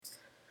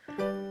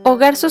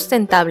Hogar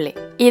sustentable,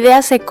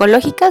 ideas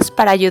ecológicas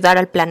para ayudar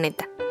al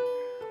planeta.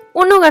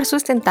 Un hogar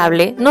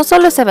sustentable no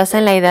solo se basa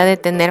en la idea de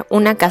tener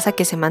una casa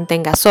que se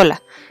mantenga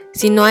sola,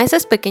 sino a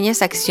esas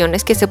pequeñas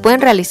acciones que se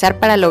pueden realizar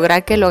para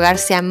lograr que el hogar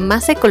sea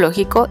más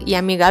ecológico y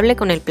amigable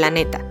con el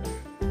planeta.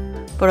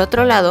 Por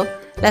otro lado,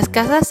 las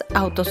casas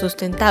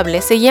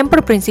autosustentables se guían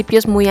por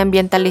principios muy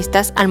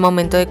ambientalistas al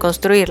momento de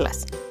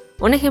construirlas.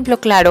 Un ejemplo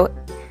claro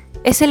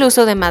es el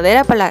uso de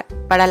madera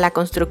para la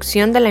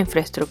construcción de la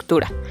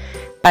infraestructura.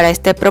 Para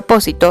este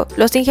propósito,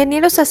 los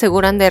ingenieros se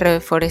aseguran de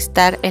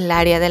reforestar el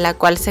área de la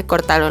cual se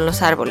cortaron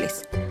los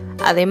árboles.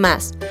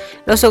 Además,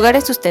 los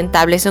hogares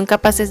sustentables son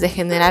capaces de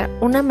generar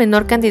una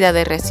menor cantidad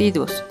de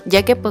residuos,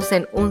 ya que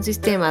poseen un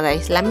sistema de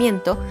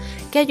aislamiento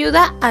que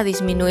ayuda a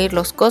disminuir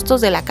los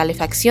costos de la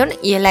calefacción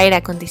y el aire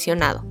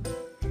acondicionado.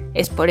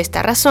 Es por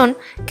esta razón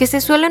que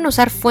se suelen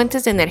usar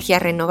fuentes de energía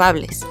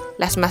renovables.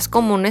 Las más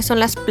comunes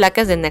son las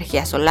placas de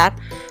energía solar,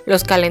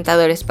 los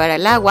calentadores para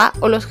el agua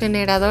o los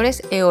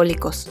generadores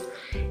eólicos.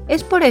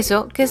 Es por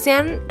eso que se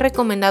han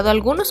recomendado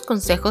algunos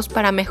consejos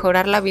para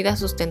mejorar la vida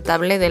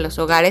sustentable de los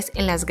hogares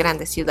en las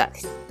grandes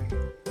ciudades.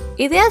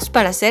 Ideas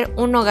para hacer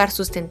un hogar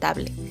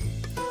sustentable.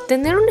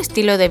 Tener un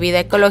estilo de vida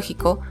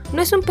ecológico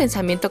no es un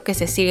pensamiento que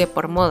se sigue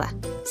por moda,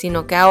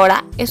 sino que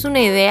ahora es una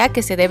idea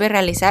que se debe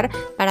realizar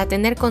para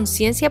tener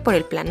conciencia por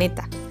el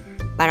planeta.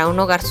 Para un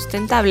hogar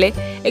sustentable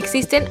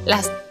existen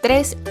las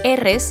 3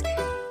 Rs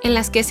en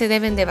las que se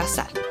deben de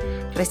basar: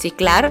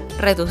 reciclar,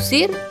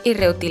 reducir y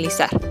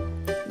reutilizar.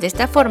 De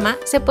esta forma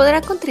se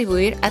podrá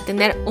contribuir a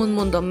tener un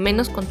mundo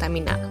menos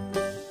contaminado.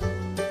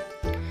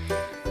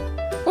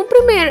 Un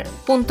primer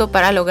punto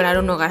para lograr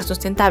un hogar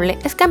sustentable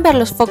es cambiar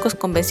los focos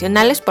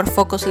convencionales por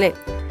focos LED,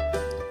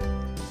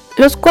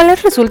 los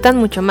cuales resultan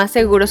mucho más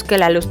seguros que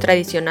la luz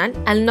tradicional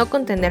al no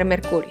contener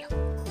mercurio.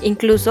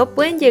 Incluso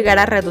pueden llegar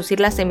a reducir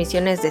las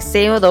emisiones de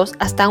CO2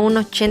 hasta un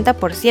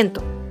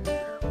 80%.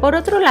 Por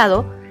otro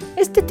lado,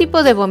 este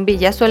tipo de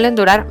bombillas suelen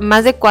durar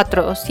más de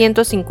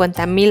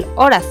 450,000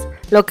 horas,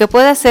 lo que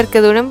puede hacer que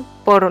duren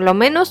por lo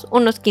menos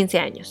unos 15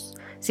 años,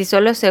 si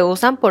solo se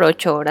usan por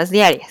 8 horas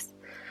diarias.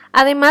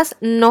 Además,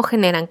 no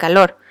generan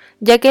calor,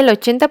 ya que el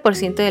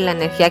 80% de la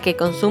energía que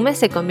consume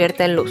se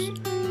convierte en luz.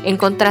 En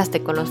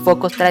contraste con los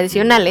focos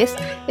tradicionales,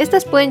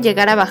 estas pueden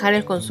llegar a bajar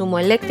el consumo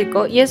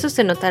eléctrico y eso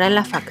se notará en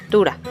la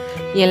factura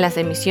y en las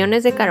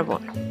emisiones de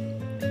carbono.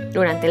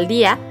 Durante el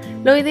día,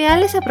 lo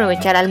ideal es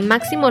aprovechar al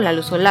máximo la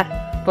luz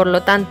solar, por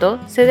lo tanto,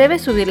 se debe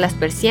subir las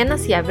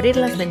persianas y abrir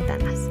las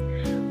ventanas.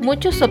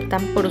 Muchos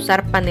optan por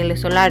usar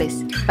paneles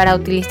solares para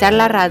utilizar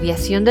la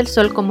radiación del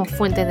sol como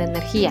fuente de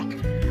energía.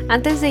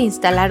 Antes de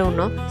instalar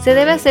uno, se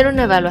debe hacer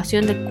una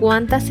evaluación de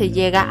cuánta se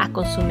llega a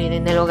consumir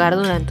en el hogar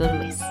durante un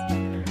mes.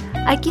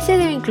 Aquí se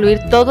debe incluir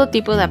todo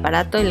tipo de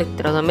aparato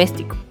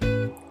electrodoméstico.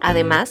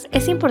 Además,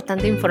 es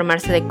importante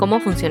informarse de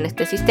cómo funciona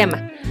este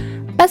sistema.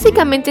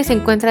 Básicamente se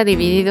encuentra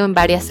dividido en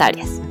varias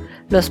áreas.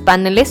 Los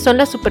paneles son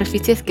las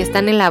superficies que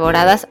están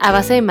elaboradas a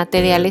base de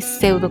materiales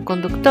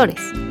pseudoconductores,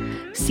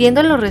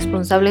 siendo los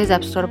responsables de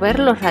absorber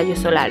los rayos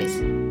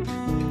solares.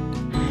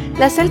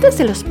 Las celdas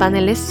de los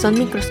paneles son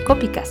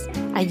microscópicas.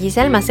 Allí se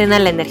almacena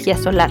la energía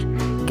solar,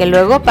 que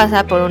luego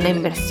pasa por una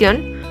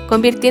inversión,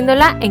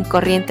 convirtiéndola en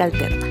corriente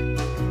alterna.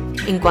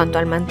 En cuanto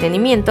al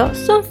mantenimiento,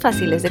 son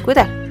fáciles de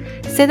cuidar.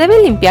 Se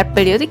debe limpiar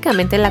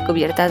periódicamente la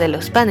cubierta de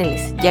los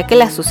paneles, ya que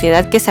la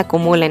suciedad que se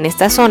acumula en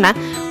esta zona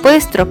puede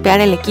estropear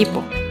el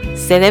equipo.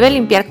 Se debe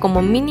limpiar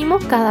como mínimo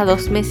cada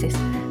 2 meses,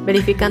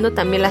 verificando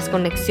también las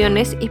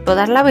conexiones y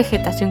podar la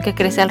vegetación que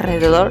crece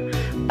alrededor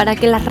para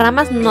que las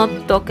ramas no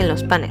toquen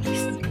los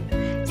paneles.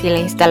 Si la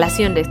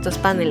instalación de estos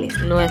paneles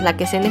no es la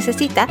que se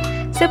necesita,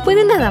 se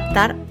pueden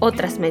adaptar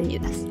otras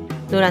medidas.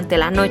 Durante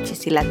la noche,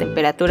 si la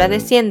temperatura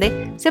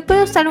desciende, se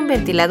puede usar un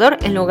ventilador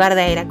en lugar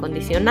de aire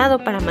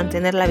acondicionado para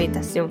mantener la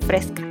habitación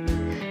fresca.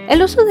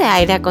 El uso de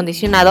aire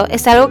acondicionado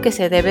es algo que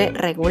se debe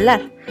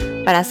regular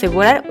para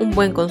asegurar un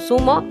buen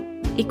consumo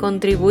y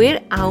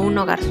contribuir a un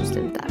hogar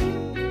sustentable.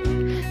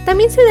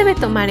 También se debe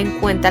tomar en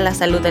cuenta la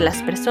salud de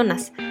las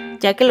personas,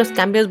 ya que los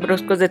cambios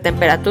bruscos de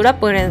temperatura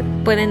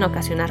pueden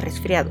ocasionar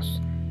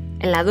resfriados.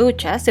 En la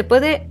ducha se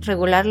puede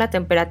regular la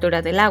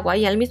temperatura del agua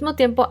y al mismo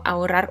tiempo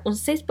ahorrar un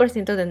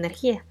 6% de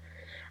energía.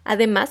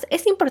 Además,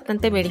 es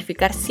importante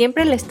verificar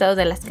siempre el estado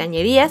de las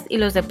cañerías y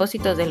los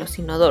depósitos de los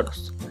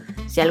inodoros.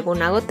 Si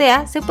alguna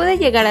gotea, se puede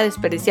llegar a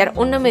desperdiciar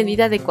una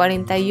medida de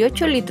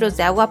 48 litros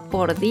de agua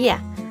por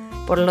día.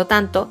 Por lo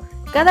tanto,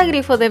 cada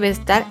grifo debe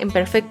estar en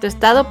perfecto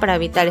estado para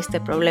evitar este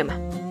problema.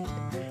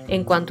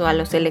 En cuanto a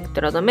los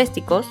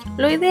electrodomésticos,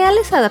 lo ideal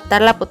es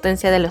adaptar la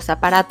potencia de los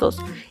aparatos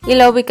y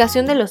la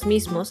ubicación de los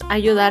mismos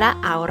ayudará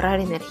a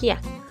ahorrar energía.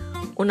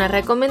 Una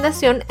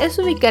recomendación es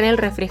ubicar el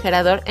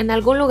refrigerador en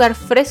algún lugar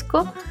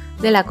fresco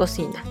de la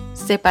cocina,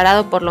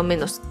 separado por lo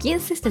menos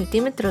 15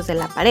 centímetros de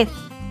la pared.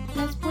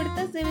 Las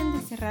puertas deben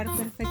de cerrar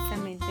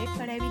perfectamente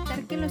para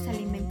evitar que los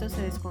alimentos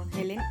se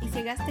descongelen y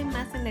se gaste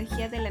más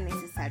energía de la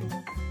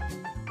necesaria.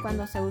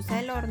 Cuando se usa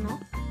el horno,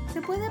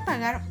 Se puede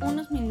apagar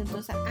unos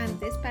minutos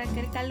antes para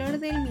que el calor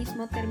del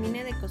mismo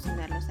termine de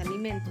cocinar los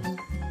alimentos.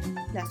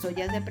 Las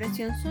ollas de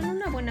presión son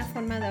una buena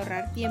forma de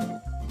ahorrar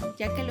tiempo,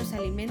 ya que los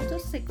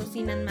alimentos se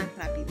cocinan más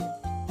rápido.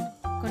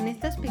 Con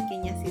estas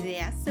pequeñas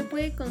ideas se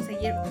puede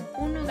conseguir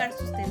un hogar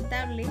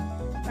sustentable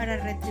para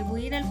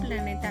retribuir al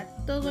planeta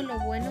todo lo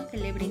bueno que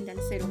le brinda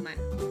el ser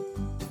humano.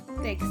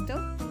 Texto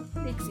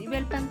de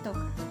Xibel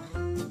Pantoja.